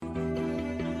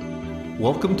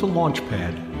Welcome to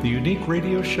Launchpad, the unique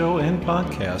radio show and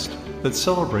podcast that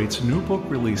celebrates new book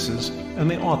releases and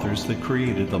the authors that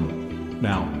created them.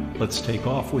 Now, let's take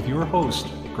off with your host,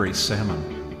 Grace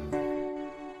Salmon.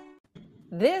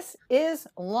 This is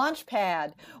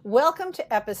Launchpad. Welcome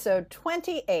to episode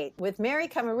 28 with Mary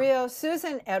Camarillo,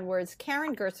 Susan Edwards,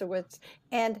 Karen Gershowitz,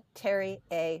 and Terry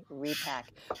A. Repak.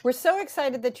 We're so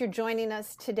excited that you're joining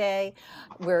us today.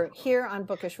 We're here on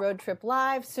Bookish Road Trip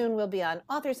Live. Soon we'll be on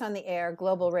Authors on the Air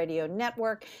Global Radio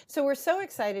Network. So we're so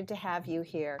excited to have you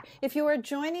here. If you are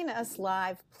joining us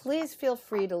live, please feel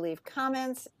free to leave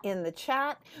comments in the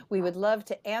chat. We would love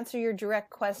to answer your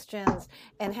direct questions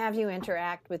and have you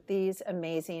interact with these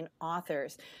amazing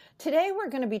authors. Today we're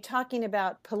going to be talking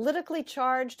about politically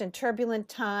charged and turbulent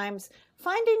times,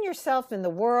 finding yourself in the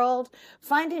world,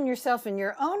 finding yourself in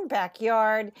your own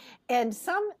backyard, and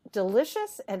some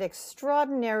delicious and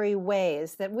extraordinary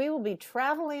ways that we will be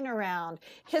traveling around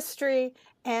history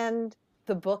and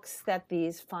the books that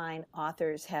these fine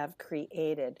authors have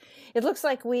created. It looks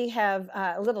like we have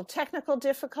a little technical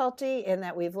difficulty in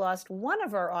that we've lost one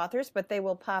of our authors, but they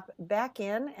will pop back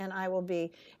in, and I will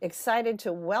be excited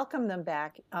to welcome them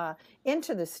back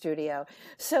into the studio.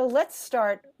 So let's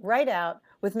start right out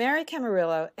with Mary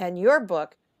Camarillo and your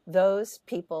book, Those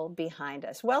People Behind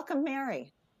Us. Welcome,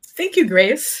 Mary. Thank you,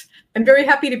 Grace. I'm very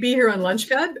happy to be here on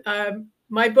Launchpad.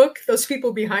 My book, Those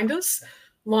People Behind Us,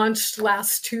 launched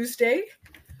last Tuesday.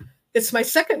 It's my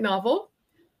second novel.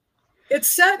 It's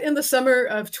set in the summer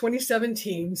of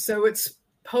 2017, so it's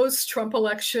post-Trump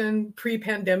election,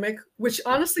 pre-pandemic, which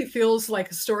honestly feels like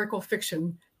historical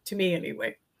fiction to me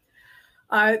anyway.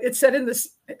 It's set in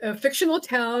this fictional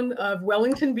town of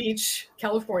Wellington Beach,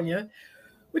 California,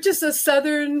 which is a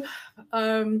southern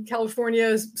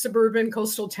California suburban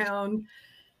coastal town,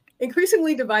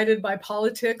 increasingly divided by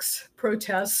politics,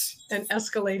 protests, and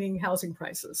escalating housing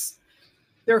prices.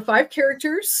 There are 5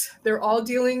 characters. They're all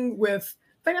dealing with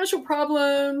financial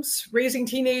problems, raising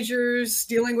teenagers,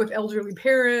 dealing with elderly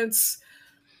parents.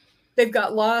 They've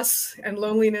got loss and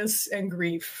loneliness and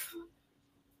grief.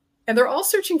 And they're all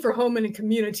searching for home in a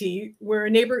community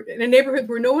in a neighborhood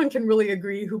where no one can really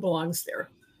agree who belongs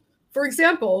there. For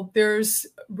example, there's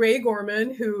Ray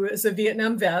Gorman, who is a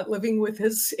Vietnam vet living with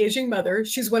his aging mother.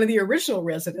 She's one of the original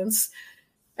residents.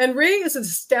 And Ray is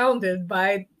astounded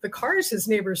by the cars his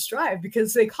neighbors drive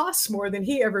because they cost more than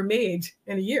he ever made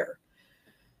in a year.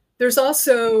 There's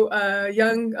also a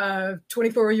young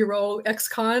 24-year-old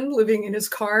ex-con living in his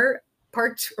car,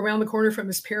 parked around the corner from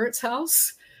his parents'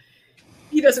 house.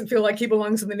 He doesn't feel like he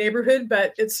belongs in the neighborhood,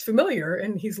 but it's familiar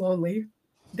and he's lonely.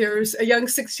 There's a young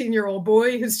 16-year-old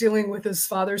boy who's dealing with his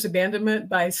father's abandonment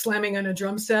by slamming on a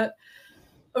drum set.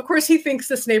 Of course, he thinks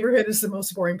this neighborhood is the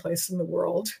most boring place in the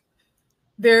world.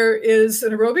 There is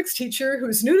an aerobics teacher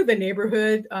who's new to the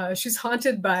neighborhood. She's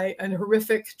haunted by a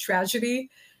horrific tragedy,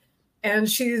 and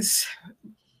she's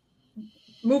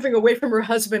moving away from her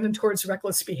husband and towards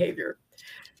reckless behavior.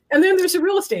 And then there's a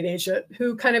real estate agent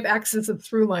who kind of acts as a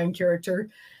through-line character.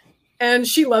 And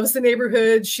she loves the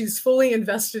neighborhood. She's fully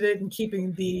invested in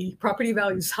keeping the property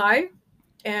values high.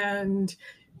 And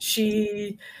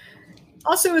she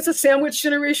also is a sandwich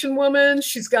generation woman.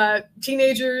 She's got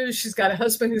teenagers. She's got a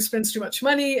husband who spends too much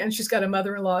money. And she's got a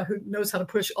mother-in-law who knows how to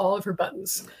push all of her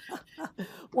buttons.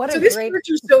 These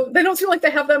characters, they don't feel like they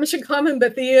have that much in common.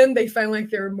 But at the end, they find like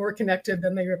they're more connected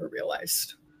than they ever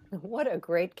realized. What a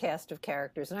great cast of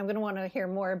characters, and I'm going to want to hear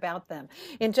more about them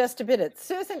in just a bit.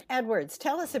 Susan Edwards,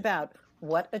 tell us about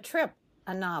What a Trip,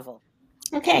 a novel.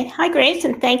 Okay. Hi, Grace,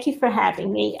 and thank you for having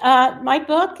me. My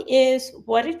book is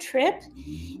What a Trip,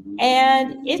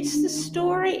 and it's the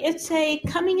story, it's a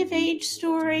coming-of-age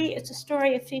story. It's a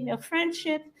story of female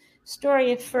friendship,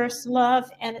 story of first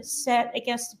love, and it's set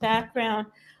against the background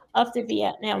of the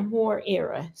Vietnam War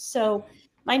era. So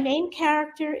my main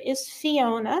character is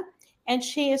Fiona, and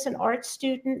she is an art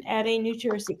student at a New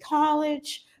Jersey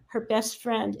college. Her best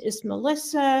friend is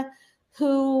Melissa,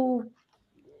 who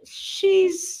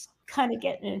she's kind of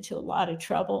getting into a lot of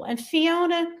trouble. And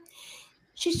Fiona,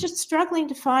 she's just struggling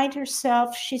to find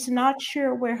herself. She's not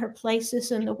sure where her place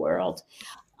is in the world.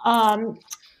 And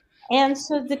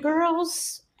so the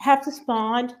girls have this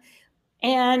bond.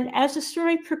 And as the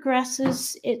story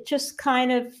progresses, it just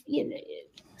kind of,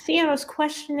 Fiona's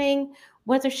questioning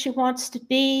whether she wants to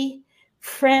be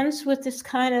friends with this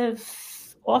kind of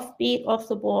offbeat, off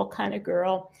the ball kind of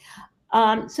girl.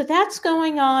 So that's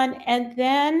going on. And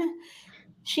then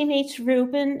she meets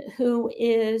Ruben, who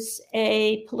is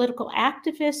a political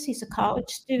activist. He's a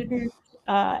college student,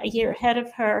 a year ahead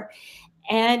of her.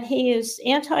 And he is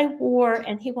anti-war,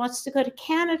 and he wants to go to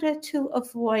Canada to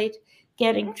avoid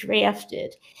getting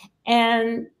drafted.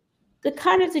 And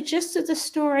the gist of the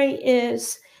story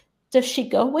is, does she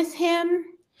go with him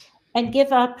and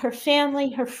give up her family,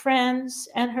 her friends,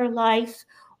 and her life,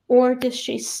 or does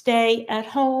she stay at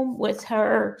home with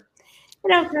her,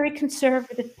 very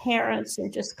conservative parents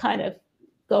and just kind of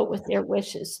go with their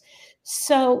wishes?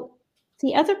 So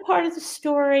the other part of the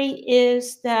story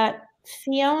is that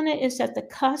Fiona is at the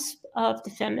cusp of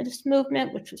the feminist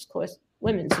movement, which was, of course,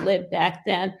 women's lib back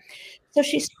then. So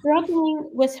she's struggling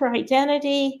with her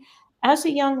identity as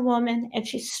a young woman, and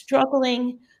she's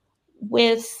struggling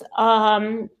with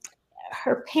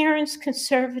her parents'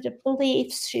 conservative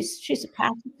beliefs. She's a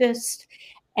pacifist,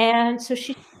 and so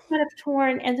she's kind of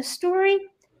torn. And the story,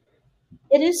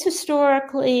 it is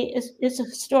a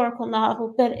historical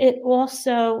novel, but it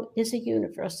also is a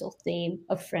universal theme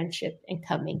of friendship and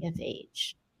coming of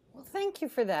age. Well, thank you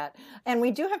for that. And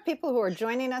we do have people who are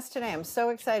joining us today. I'm so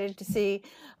excited to see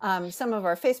some of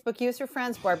our Facebook user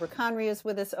friends. Barbara Conry is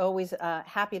with us. Always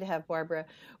happy to have Barbara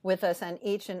with us, and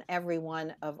each and every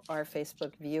one of our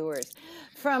Facebook viewers.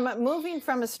 From moving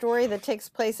from a story that takes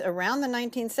place around the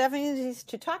 1970s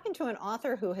to talking to an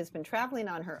author who has been traveling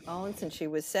on her own since she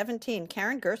was 17,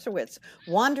 Karen Gershowitz,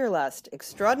 Wanderlust,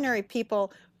 Extraordinary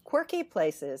People, Quirky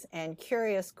Places, and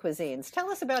Curious Cuisines. Tell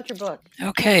us about your book.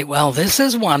 Okay, well, this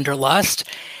is Wanderlust,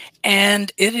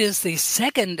 and it is the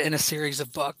second in a series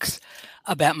of books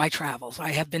about my travels.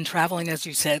 I have been traveling, as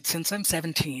you said, since I'm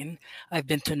 17. I've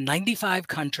been to 95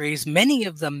 countries, many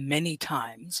of them many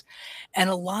times, and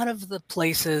a lot of the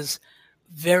places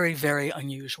very, very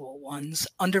unusual ones,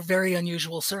 under very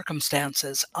unusual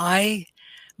circumstances. My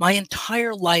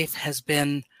entire life has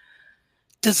been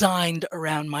designed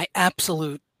around my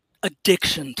absolute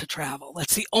addiction to travel.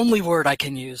 That's the only word I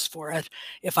can use for it.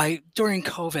 During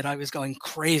COVID, I was going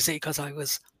crazy because I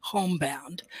was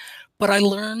homebound, but I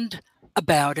learned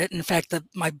about it. In fact,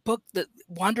 my book, the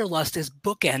Wanderlust, is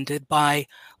bookended by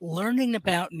learning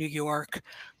about New York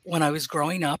when I was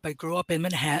growing up. I grew up in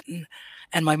Manhattan,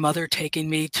 and my mother taking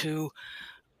me to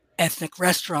ethnic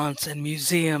restaurants and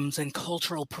museums and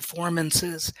cultural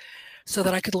performances so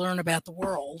that I could learn about the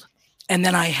world. And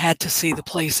then I had to see the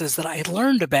places that I had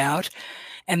learned about,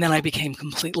 and then I became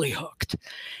completely hooked.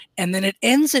 And then it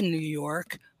ends in New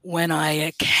York when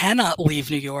I cannot leave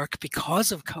New York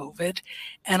because of COVID,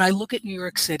 and I look at New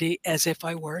York City as if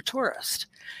I were a tourist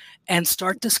and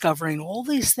start discovering all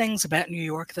these things about New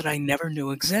York that I never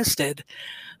knew existed.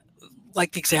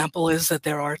 Like the example is that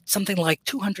there are something like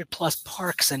 200 plus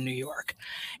parks in New York,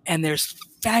 and there's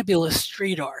fabulous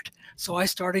street art. So I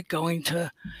started going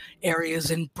to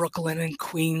areas in Brooklyn and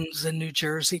Queens and New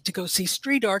Jersey to go see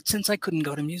street art since I couldn't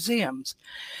go to museums.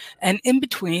 And in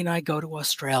between, I go to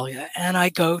Australia and I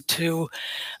go to,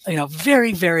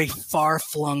 very, very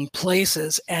far-flung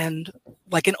places, and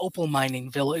like an opal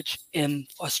mining village in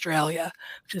Australia,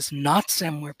 which is not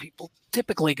somewhere people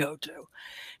typically go to,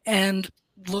 and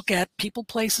look at people,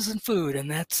 places, and food.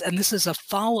 And this is a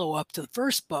follow-up to the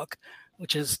first book,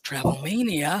 which is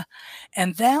Travelmania.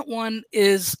 And that one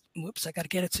is, I got to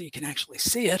get it so you can actually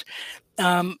see it.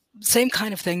 Same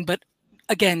kind of thing, but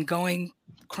again, going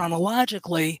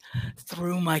chronologically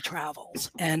through my travels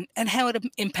and how it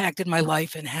impacted my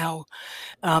life and how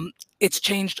it's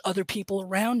changed other people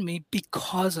around me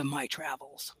because of my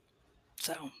travels.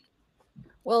 So.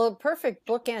 Well, a perfect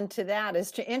bookend to that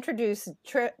is to introduce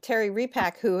Terry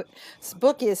Repak, whose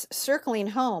book is Circling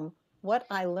Home, What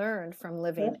I Learned from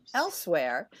Living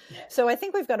Elsewhere. So I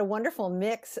think we've got a wonderful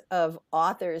mix of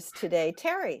authors today.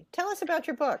 Terry, tell us about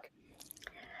your book.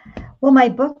 Well, my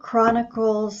book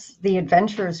chronicles the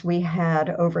adventures we had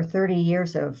over 30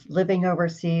 years of living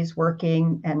overseas,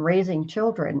 working, and raising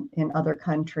children in other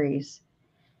countries,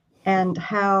 and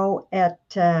how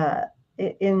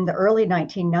in the early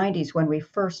 1990s, when we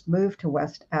first moved to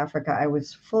West Africa, I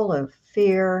was full of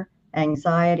fear,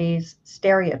 anxieties,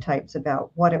 stereotypes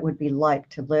about what it would be like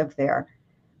to live there,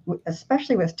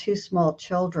 especially with two small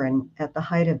children at the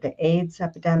height of the AIDS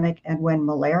epidemic and when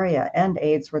malaria and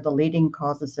AIDS were the leading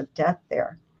causes of death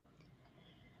there.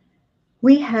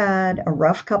 We had a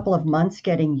rough couple of months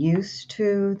getting used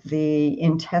to the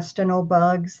intestinal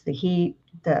bugs, the heat,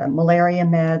 the malaria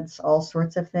meds, all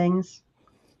sorts of things.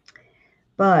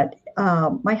 But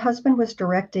my husband was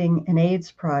directing an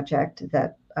AIDS project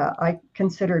that I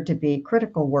considered to be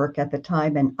critical work at the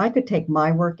time, and I could take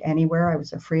my work anywhere. I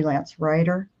was a freelance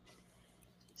writer.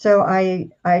 So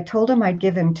I told him I'd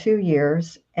give him 2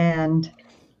 years, and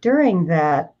during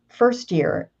that first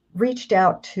year, reached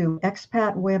out to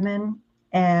expat women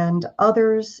and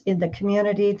others in the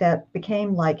community that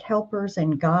became like helpers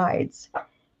and guides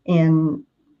in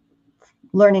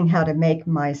learning how to make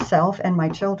myself and my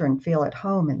children feel at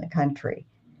home in the country.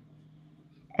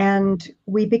 And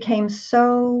we became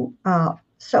so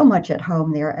much at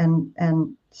home there,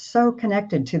 and so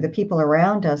connected to the people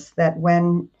around us, that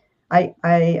when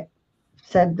I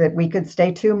said that we could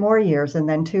stay 2 more years and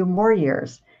then 2 more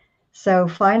years. So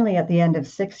finally, at the end of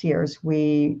 6 years,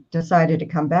 we decided to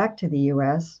come back to the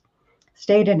US,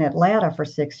 stayed in Atlanta for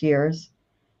 6 years.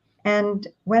 And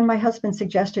when my husband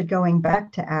suggested going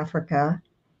back to Africa,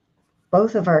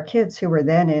 both of our kids, who were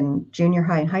then in junior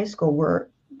high and high school, were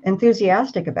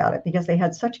enthusiastic about it because they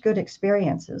had such good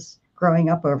experiences growing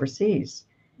up overseas.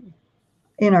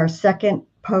 In our second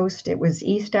post, it was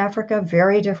East Africa,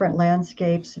 very different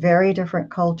landscapes, very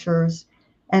different cultures,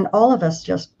 and all of us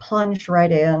just plunged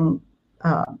right in.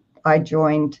 I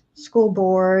joined school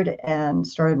board and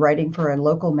started writing for a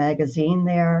local magazine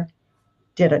there,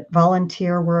 did a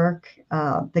volunteer work.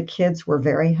 The kids were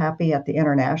very happy at the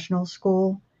international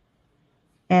school.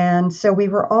 And so we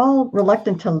were all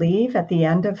reluctant to leave at the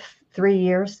end of 3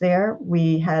 years there.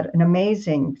 We had an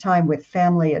amazing time with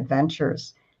family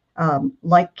adventures.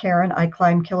 Like Karen, I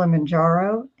climbed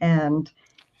Kilimanjaro, and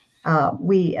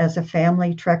we as a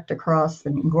family trekked across the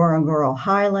Ngorongoro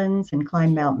Highlands and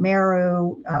climbed Mount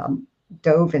Meru,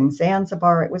 dove in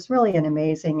Zanzibar. It was really an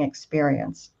amazing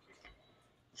experience.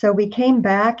 So we came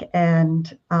back,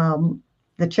 and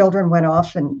the children went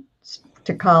off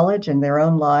to college and their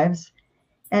own lives.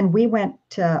 And we went,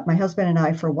 my husband and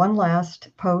I, for one last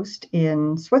post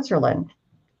in Switzerland.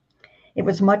 It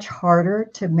was much harder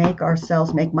to make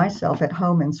myself at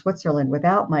home in Switzerland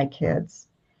without my kids.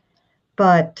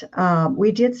 But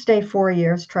we did stay 4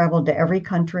 years, traveled to every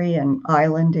country and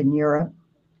island in Europe.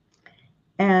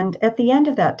 And at the end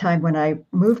of that time, when I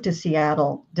moved to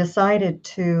Seattle, decided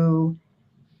to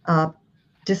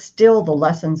distill the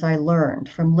lessons I learned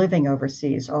from living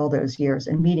overseas all those years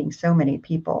and meeting so many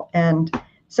people. And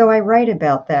so I write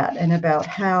about that and about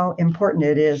how important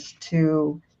it is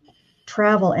to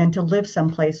travel and to live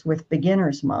someplace with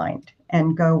beginner's mind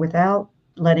and go without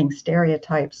letting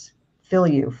stereotypes fill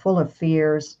you full of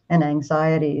fears and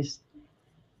anxieties,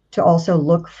 to also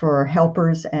look for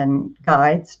helpers and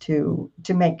guides to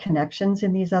make connections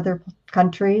in these other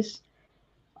countries.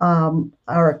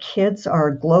 Our kids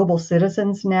are global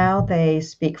citizens now. They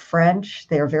speak French.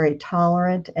 They're very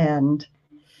tolerant, and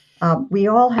we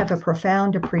all have a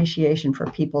profound appreciation for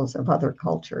peoples of other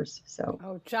cultures.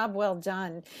 So, job well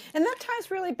done. And that ties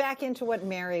really back into what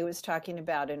Mary was talking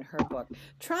about in her book,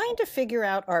 trying to figure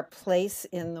out our place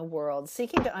in the world,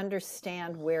 seeking to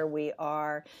understand where we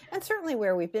are, and certainly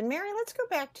where we've been. Mary, let's go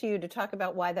back to you to talk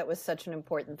about why that was such an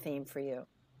important theme for you.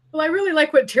 Well, I really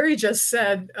like what Terry just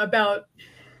said about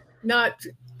not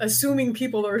assuming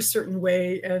people are a certain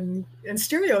way and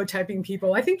stereotyping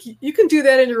people. I think you can do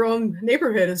that in your own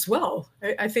neighborhood as well.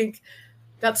 I think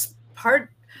that's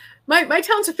part. My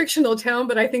town's a fictional town,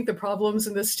 but I think the problems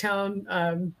in this town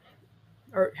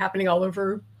are happening all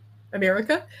over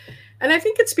America. And I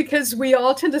think it's because we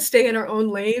all tend to stay in our own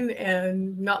lane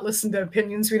and not listen to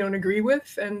opinions we don't agree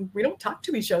with. And we don't talk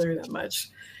to each other that much.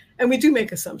 And we do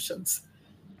make assumptions.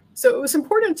 So it was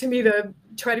important to me to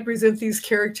try to present these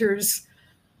characters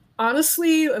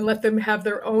honestly and let them have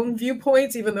their own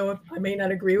viewpoints, even though I may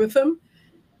not agree with them,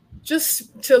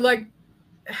 just to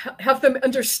have them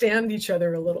understand each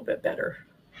other a little bit better.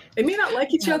 They may not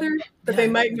like each other, but they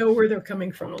might know where they're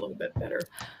coming from a little bit better.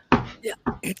 Yeah.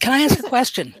 Can I ask a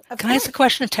question? Can I ask a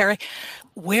question of Terry?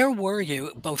 Where were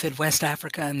you, both in West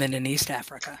Africa and then in East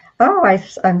Africa? Oh,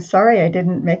 I'm sorry I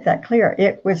didn't make that clear.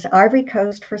 It was Ivory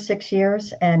Coast for 6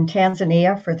 years and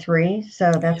Tanzania for 3.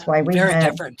 So that's why we very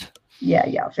different.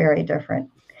 Yeah, very different.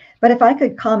 But if I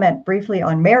could comment briefly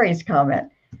on Mary's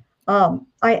comment,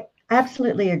 I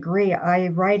absolutely agree. I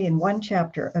write in one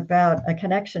chapter about a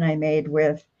connection I made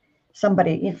with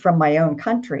somebody from my own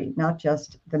country, not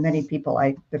just the many people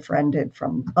I befriended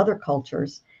from other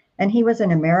cultures. And he was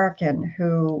an American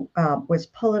who was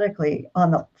politically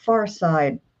on the far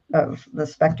side of the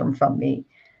spectrum from me.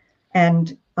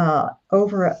 And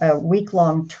over a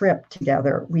week-long trip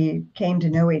together, we came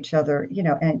to know each other,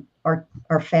 and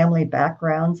our family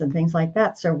backgrounds and things like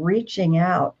that. So reaching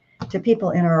out to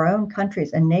people in our own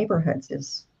countries and neighborhoods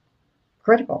is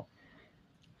critical.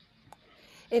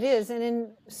 It is. And in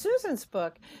Susan's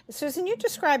book, Susan, you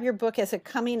describe your book as a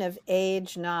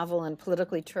coming-of-age novel in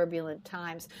politically turbulent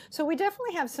times. So we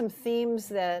definitely have some themes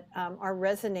that are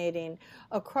resonating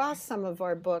across some of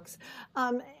our books.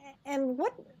 And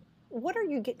what are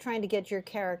you trying to get your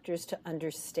characters to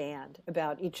understand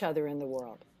about each other in the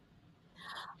world?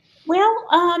 Well,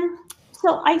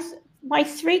 my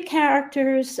 3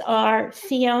 characters are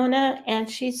Fiona, and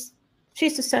she's the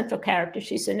central character.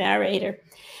 She's the narrator.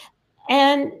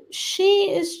 And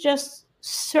she is just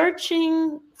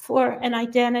searching for an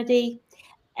identity.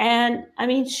 And I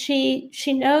mean, she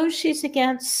knows she's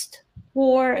against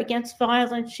war, against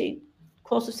violence. She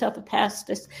calls herself a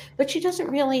pacifist, but she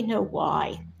doesn't really know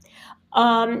why.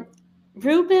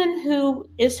 Reuben, who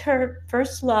is her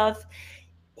first love,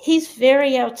 he's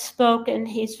very outspoken.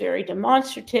 He's very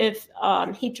demonstrative.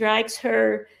 He drags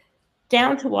her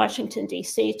down to Washington,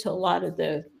 D.C. to a lot of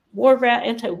the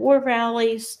anti-war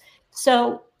rallies.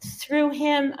 So through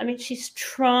him, I mean, she's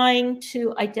trying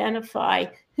to identify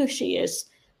who she is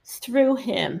through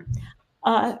him.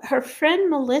 Her friend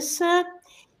Melissa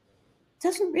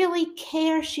doesn't really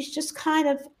care. She's just kind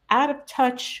of out of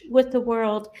touch with the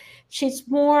world. She's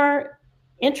more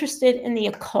interested in the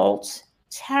occult,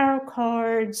 tarot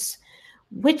cards,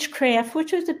 witchcraft,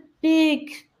 which was a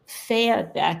big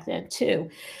fad back then too.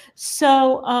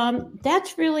 So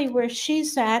that's really where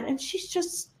she's at, and she's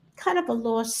just kind of a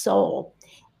lost soul.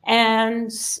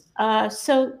 And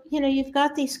so, you've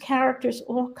got these characters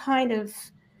all kind of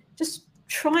just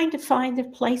trying to find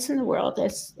their place in the world,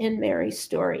 as in Mary's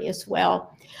story as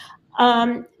well.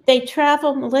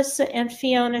 Melissa and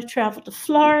Fiona travel to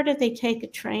Florida. They take a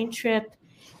train trip,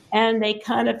 and they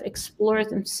kind of explore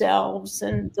themselves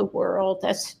and the world.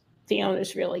 That's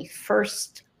Fiona's really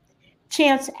first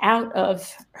chance out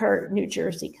of her New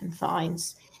Jersey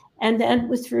confines. And then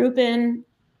with Reuben,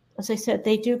 as I said,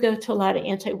 they do go to a lot of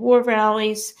anti-war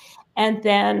rallies. And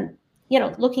then,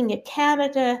 looking at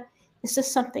Canada, is this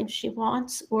something she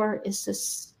wants, or is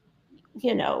this,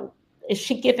 is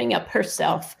she giving up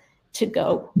herself to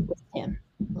go with him?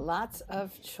 Lots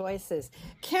of choices.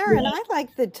 Karen, I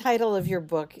like the title of your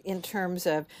book in terms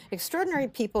of extraordinary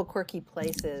people, quirky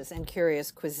places, and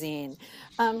curious cuisine.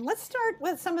 Let's start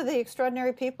with some of the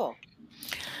extraordinary people.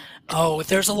 Oh,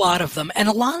 there's a lot of them. And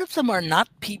a lot of them are not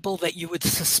people that you would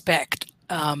suspect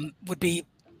would be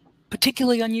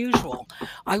particularly unusual.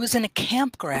 I was in a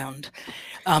campground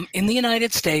in the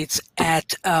United States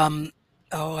at, I'm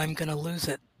going to lose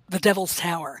it, the Devil's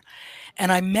Tower.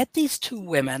 And I met these two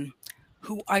women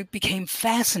who I became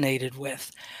fascinated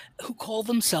with, who call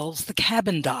themselves the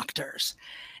cabin doctors.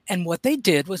 And what they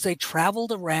did was they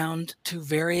traveled around to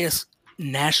various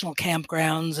national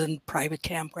campgrounds and private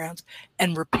campgrounds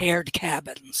and repaired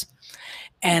cabins.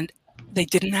 And they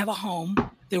didn't have a home.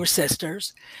 They were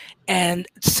sisters and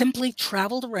simply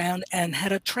traveled around and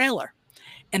had a trailer.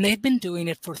 And they'd been doing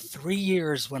it for 3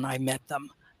 years when I met them.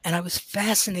 And I was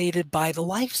fascinated by the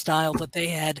lifestyle that they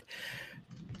had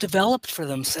developed for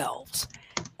themselves,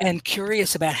 and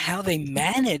curious about how they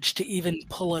managed to even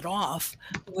pull it off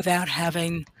without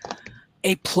having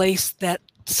a place that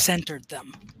centered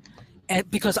them. And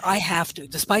because I have to,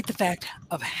 despite the fact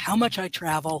of how much I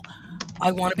travel,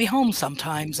 I want to be home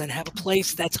sometimes and have a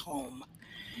place that's home.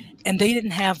 And they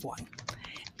didn't have one.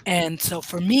 And so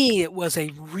for me, it was a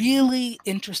really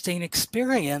interesting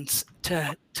experience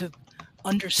to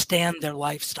understand their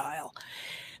lifestyle.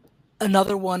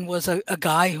 Another one was a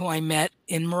guy who I met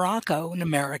in Morocco, an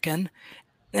American.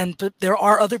 But there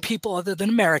are other people other than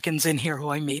Americans in here who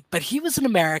I meet. But he was an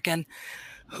American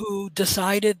who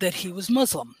decided that he was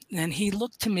Muslim. And he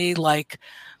looked to me like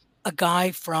a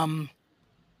guy from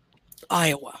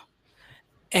Iowa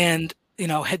and,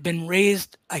 had been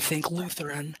raised, I think,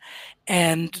 Lutheran,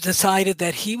 and decided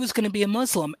that he was going to be a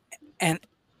Muslim. And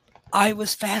I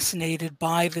was fascinated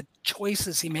by the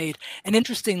choices he made. And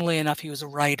interestingly enough, he was a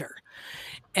writer,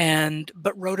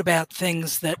 but wrote about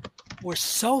things that were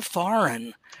so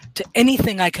foreign to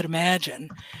anything I could imagine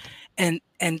and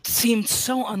seemed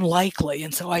so unlikely.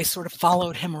 And so I sort of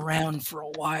followed him around for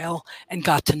a while and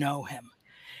got to know him.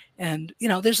 And,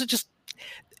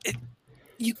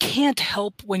 you can't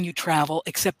help when you travel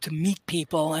except to meet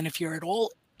people. And if you're at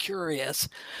all curious,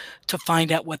 to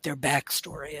find out what their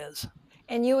backstory is.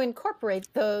 And you incorporate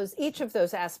each of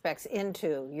those aspects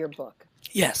into your book.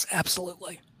 Yes,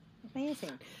 absolutely.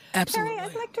 Amazing. Absolutely. Terry,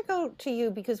 I'd like to go to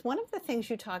you because one of the things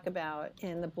you talk about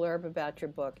in the blurb about your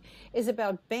book is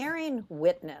about bearing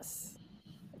witness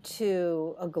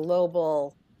to a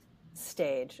global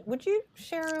stage. Would you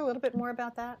share a little bit more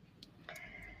about that?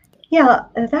 Yeah,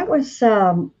 that was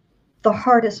the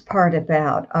hardest part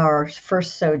about our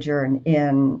first sojourn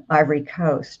in Ivory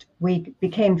Coast. We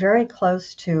became very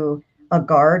close to a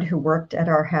guard who worked at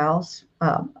our house.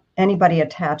 Anybody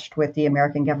attached with the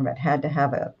American government had to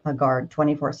have a guard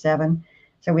 24/7.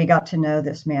 So we got to know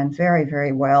this man very,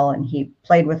 very well. And he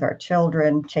played with our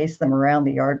children, chased them around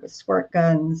the yard with squirt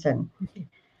guns. And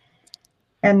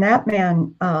that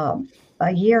man,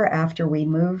 a year after we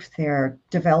moved there,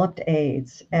 developed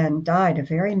AIDS and died a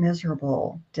very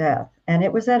miserable death. And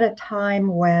it was at a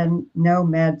time when no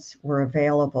meds were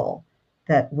available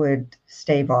that would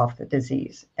stave off the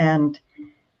disease. And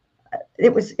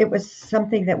it was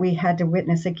something that we had to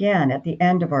witness again. At the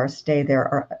end of our stay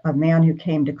there, a man who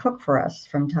came to cook for us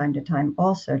from time to time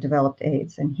also developed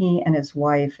AIDS, and he and his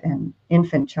wife and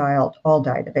infant child all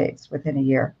died of AIDS within a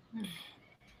year.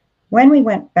 When we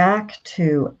went back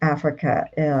to Africa,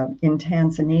 in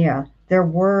Tanzania, there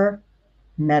were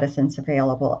medicines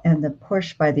available, and the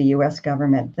push by the US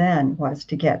government then was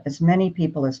to get as many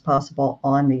people as possible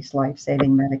on these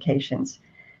life-saving medications.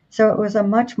 So it was a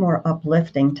much more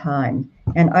uplifting time.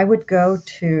 And I would go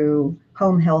to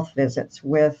home health visits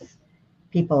with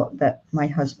people that my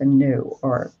husband knew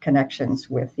or connections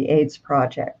with the AIDS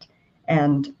Project,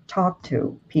 and talk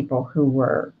to people who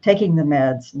were taking the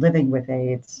meds, living with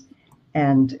AIDS,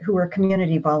 and who were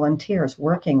community volunteers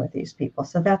working with these people.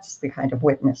 So that's the kind of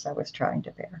witness I was trying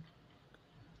to bear.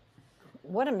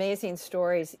 What amazing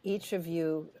stories each of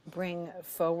you bring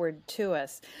forward to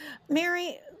us.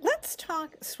 Mary, let's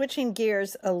talk, switching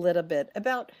gears a little bit,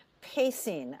 about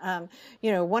pacing.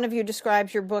 One of you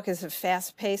describes your book as a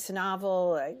fast-paced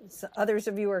novel. Others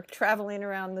of you are traveling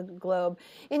around the globe.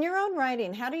 In your own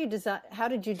writing, how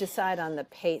did you decide on the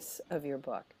pace of your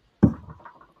book?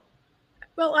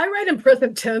 Well, I write in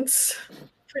present tense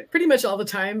pretty much all the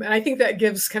time, and I think that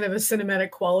gives kind of a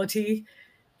cinematic quality.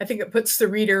 I think it puts the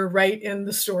reader right in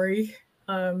the story.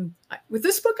 With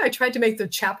this book, I tried to make the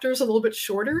chapters a little bit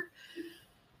shorter.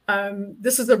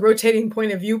 This is a rotating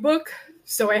point of view book,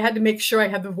 so I had to make sure I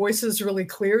had the voices really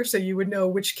clear so you would know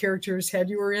which character's head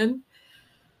you were in.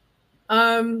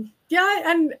 And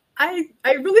I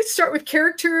really start with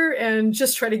character and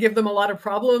just try to give them a lot of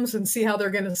problems and see how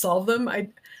they're going to solve them.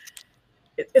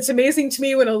 It's amazing to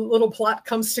me when a little plot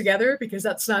comes together, because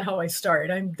that's not how I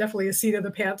start. I'm definitely a seat of the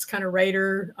pants kind of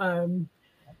writer.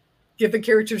 Give the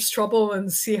characters trouble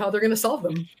and see how they're going to solve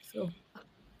them. So.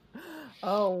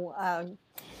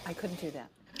 I couldn't do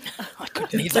that. I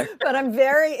couldn't either. But I'm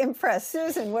very impressed.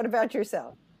 Susan, what about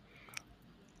yourself?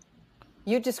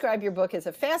 You describe your book as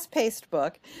a fast-paced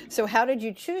book. So how did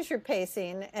you choose your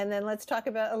pacing? And then let's talk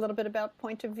about a little bit about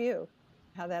point of view,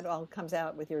 how that all comes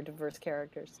out with your diverse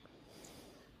characters.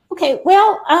 Okay,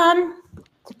 well,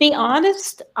 to be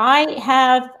honest, I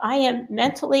am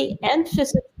mentally and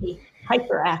physically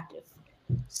hyperactive.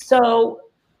 So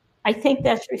I think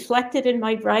that's reflected in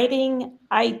my writing.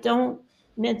 I don't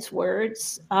mince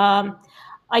words. My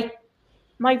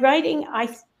writing,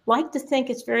 I like to think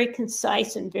it's very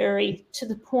concise and very to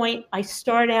the point. I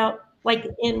start out like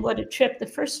in What a Trip, the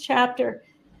first chapter,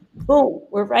 boom,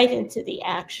 we're right into the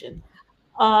action.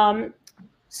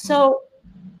 So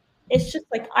it's just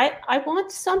like, I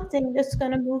want something that's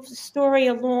going to move the story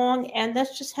along, and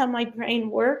that's just how my brain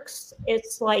works.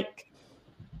 It's like,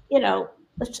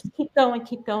 let's just keep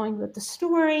going with the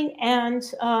story. And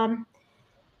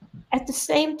at the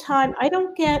same time, I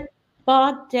don't get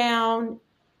bogged down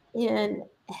in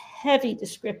heavy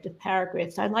descriptive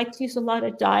paragraphs. I like to use a lot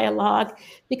of dialogue,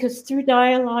 because through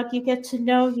dialogue, you get to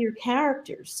know your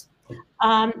characters.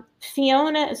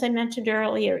 Fiona, as I mentioned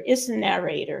earlier, is the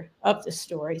narrator of the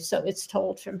story, so it's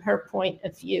told from her point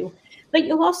of view. But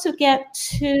you'll also get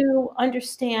to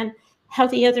understand how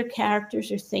the other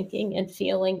characters are thinking and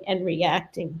feeling and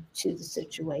reacting to the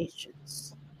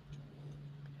situations.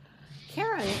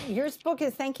 Karen, your book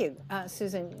is, thank you,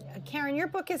 Susan. Karen, your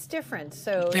book is different.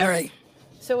 So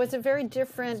it's a very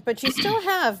different, but you still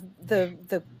have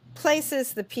the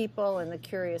places, the people, and the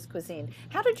curious cuisine.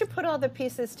 How did you put all the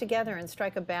pieces together and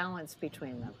strike a balance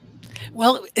between them?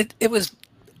 Well, it was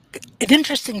an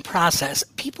interesting process.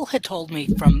 People had told me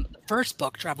from the first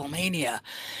book, Travelmania,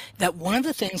 that one of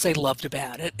the things they loved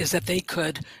about it is that they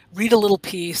could read a little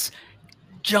piece,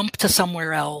 jump to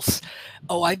somewhere else.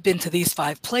 Oh, I've been to these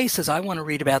 5 places. I want to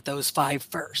read about those 5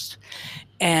 first.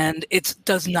 And it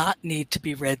does not need to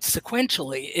be read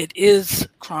sequentially. It is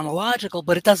chronological,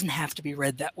 but it doesn't have to be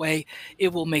read that way.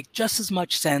 It will make just as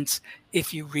much sense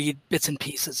if you read bits and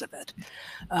pieces of it.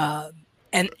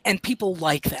 And people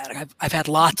like that. I've had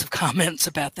lots of comments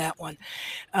about that one.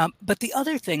 But the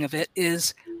other thing of it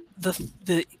is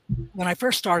when I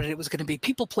first started, it was going to be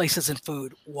people, places, and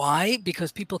food. Why?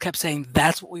 Because people kept saying,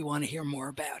 that's what we want to hear more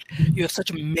about. You have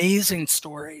such amazing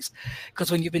stories.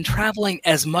 Because when you've been traveling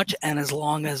as much and as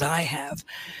long as I have,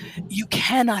 you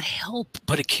cannot help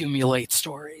but accumulate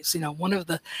stories.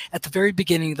 At the very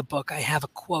beginning of the book, I have a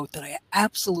quote that I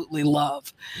absolutely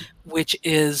love, which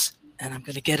is, and I'm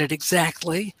going to get it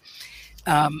exactly.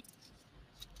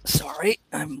 Sorry,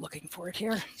 I'm looking for it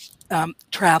here.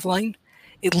 Traveling,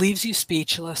 it leaves you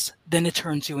speechless, then it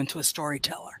turns you into a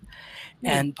storyteller.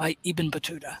 And by Ibn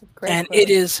Battuta. And quote.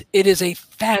 It is a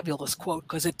fabulous quote,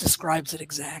 because it describes it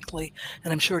exactly.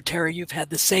 And I'm sure, Terry, you've had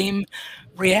the same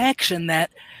reaction, that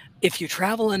if you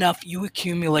travel enough, you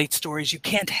accumulate stories. You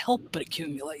can't help but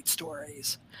accumulate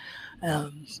stories.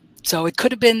 So it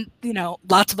could have been,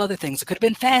 lots of other things. It could have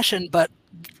been fashion, but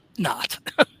not.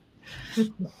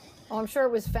 Oh, I'm sure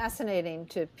it was fascinating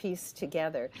to piece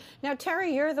together. Now,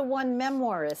 Terry, you're the one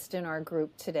memoirist in our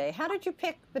group today. How did you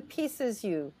pick the pieces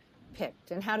you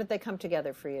picked, and how did they come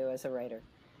together for you as a writer?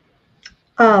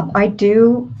 I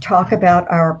do talk about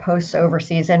our posts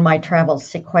overseas and my travels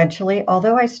sequentially,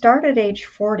 although I started age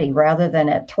 40 rather than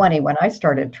at 20 when I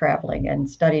started traveling and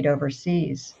studied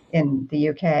overseas in the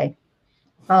UK.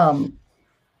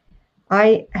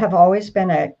 I have always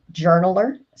been a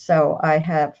journaler, so I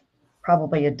have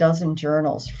probably a dozen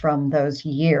journals from those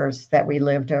years that we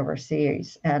lived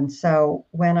overseas. And so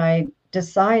when I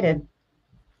decided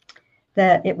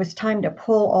that it was time to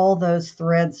pull all those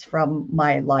threads from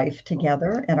my life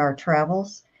together and our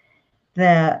travels,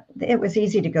 that it was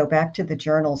easy to go back to the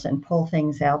journals and pull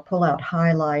things out, pull out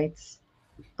highlights.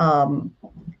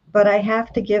 But I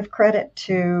have to give credit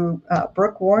to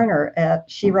Brooke Warner at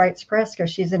She Writes Press, because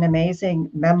she's an amazing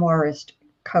memoirist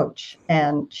coach,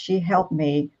 and she helped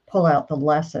me pull out the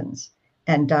lessons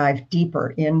and dive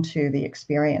deeper into the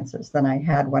experiences than I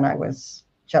had when I was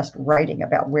just writing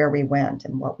about where we went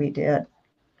and what we did.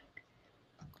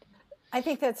 I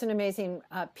think that's an amazing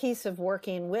piece of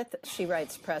working with She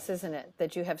Writes Press, isn't it?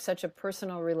 That you have such a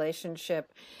personal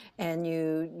relationship, and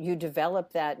you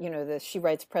develop that. The She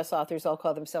Writes Press authors all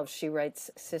call themselves She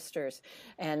Writes Sisters,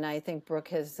 and I think Brooke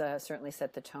has certainly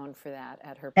set the tone for that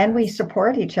at her press. And we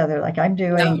support each other. Like I'm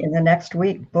doing in the next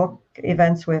week book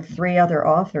events with 3 other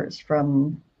authors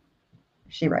from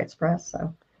She Writes Press.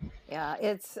 So yeah,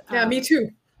 it's me too.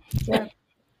 Yeah.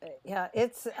 Yeah,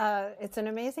 it's an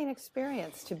amazing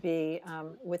experience to be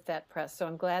with that press. So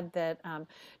I'm glad that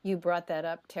you brought that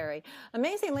up, Terry.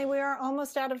 Amazingly, we are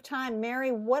almost out of time.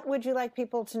 Mary, what would you like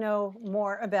people to know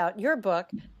more about your book,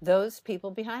 Those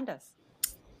People Behind Us?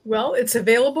 Well, it's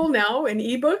available now in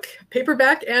ebook,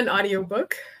 paperback, and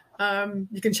audiobook.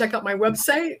 You can check out my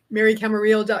website,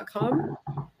 marycamarillo.com.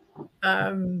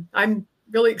 I'm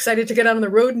really excited to get out on the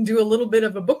road and do a little bit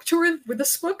of a book tour with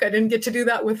this book. I didn't get to do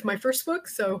that with my first book,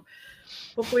 so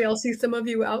hopefully I'll see some of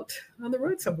you out on the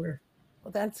road somewhere.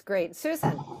 Well, that's great.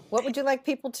 Susan, what would you like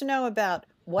people to know about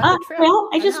What a Trip? Well,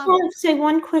 I just want to say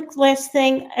one quick last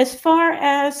thing. As far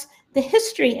as the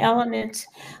history elements,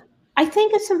 I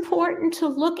think it's important to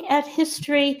look at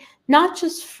history not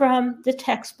just from the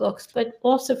textbooks, but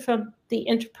also from the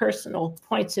interpersonal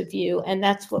points of view, and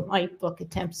that's what my book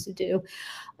attempts to do.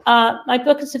 My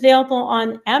book is available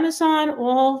on Amazon,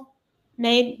 all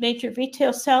major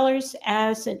retail sellers,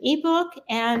 as an ebook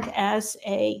and as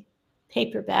a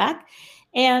paperback.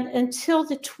 And until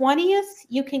the 20th,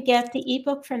 you can get the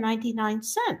ebook for 99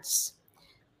 cents.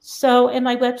 So, and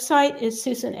my website is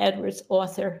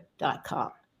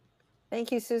susanedwardsauthor.com.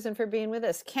 Thank you, Susan, for being with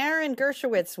us. Karen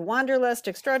Gershowitz, Wanderlust,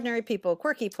 Extraordinary People,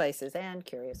 Quirky Places, and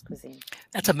Curious Cuisine.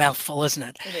 That's a mouthful, isn't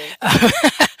it? It is.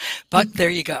 But there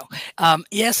you go.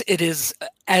 Yes, it is.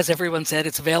 As everyone said,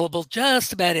 it's available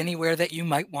just about anywhere that you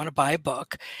might want to buy a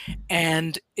book.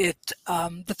 And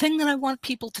the thing that I want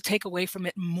people to take away from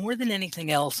it more than anything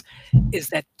else is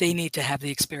that they need to have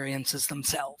the experiences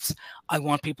themselves. I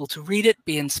want people to read it,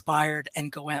 be inspired,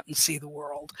 and go out and see the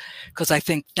world. Because I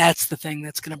think that's the thing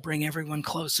that's going to bring everyone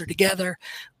closer together.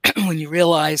 When you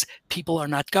realize people are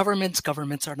not governments,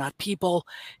 governments are not people,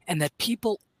 and that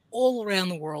people all around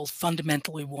the world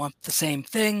fundamentally want the same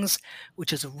things,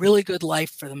 which is a really good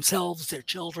life for themselves, their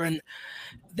children.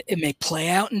 It may play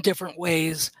out in different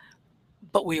ways,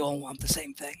 but we all want the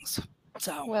same things.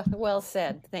 So well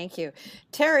said. Thank you.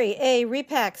 Terry A.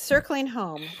 Repak, Circling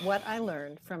Home, What I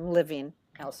Learned from Living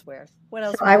Elsewhere. What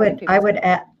else? I would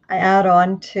add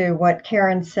on to what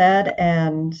Karen said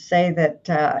and say that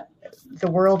the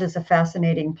world is a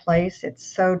fascinating place.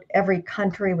 Every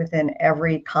country within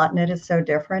every continent is so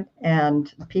different,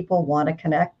 and people want to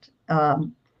connect.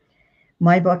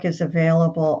 My book is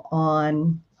available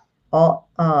on all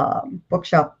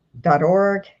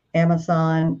bookshop.org,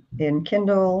 Amazon, in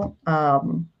Kindle,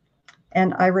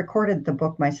 and I recorded the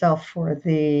book myself for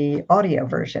the audio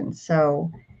version, so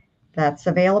that's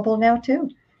available now too.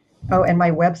 Oh, and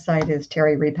my website is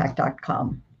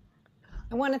terryrepak.com.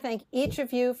 I want to thank each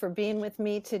of you for being with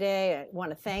me today. I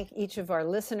want to thank each of our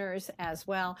listeners as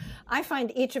well. I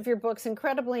find each of your books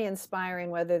incredibly inspiring,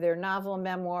 whether they're novel,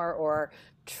 memoir, or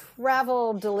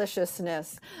travel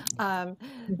deliciousness.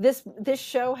 This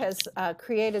show has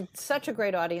created such a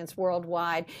great audience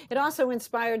worldwide. It also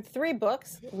inspired 3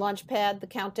 books: Launchpad, The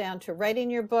Countdown to Writing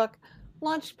Your Book,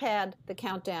 Launchpad, the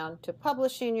countdown to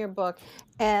publishing your book,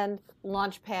 and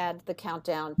Launchpad, the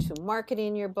countdown to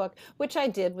marketing your book, which I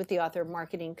did with the author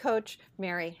marketing coach,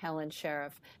 Mary Helen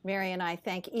Sheriff. Mary and I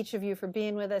thank each of you for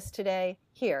being with us today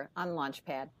here on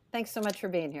Launchpad. Thanks so much for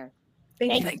being here.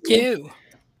 Thank you.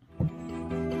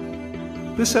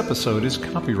 This episode is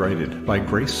copyrighted by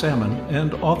Grace Salmon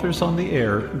and Authors on the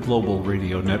Air Global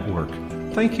Radio Network.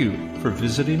 Thank you for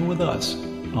visiting with us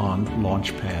on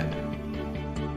Launchpad.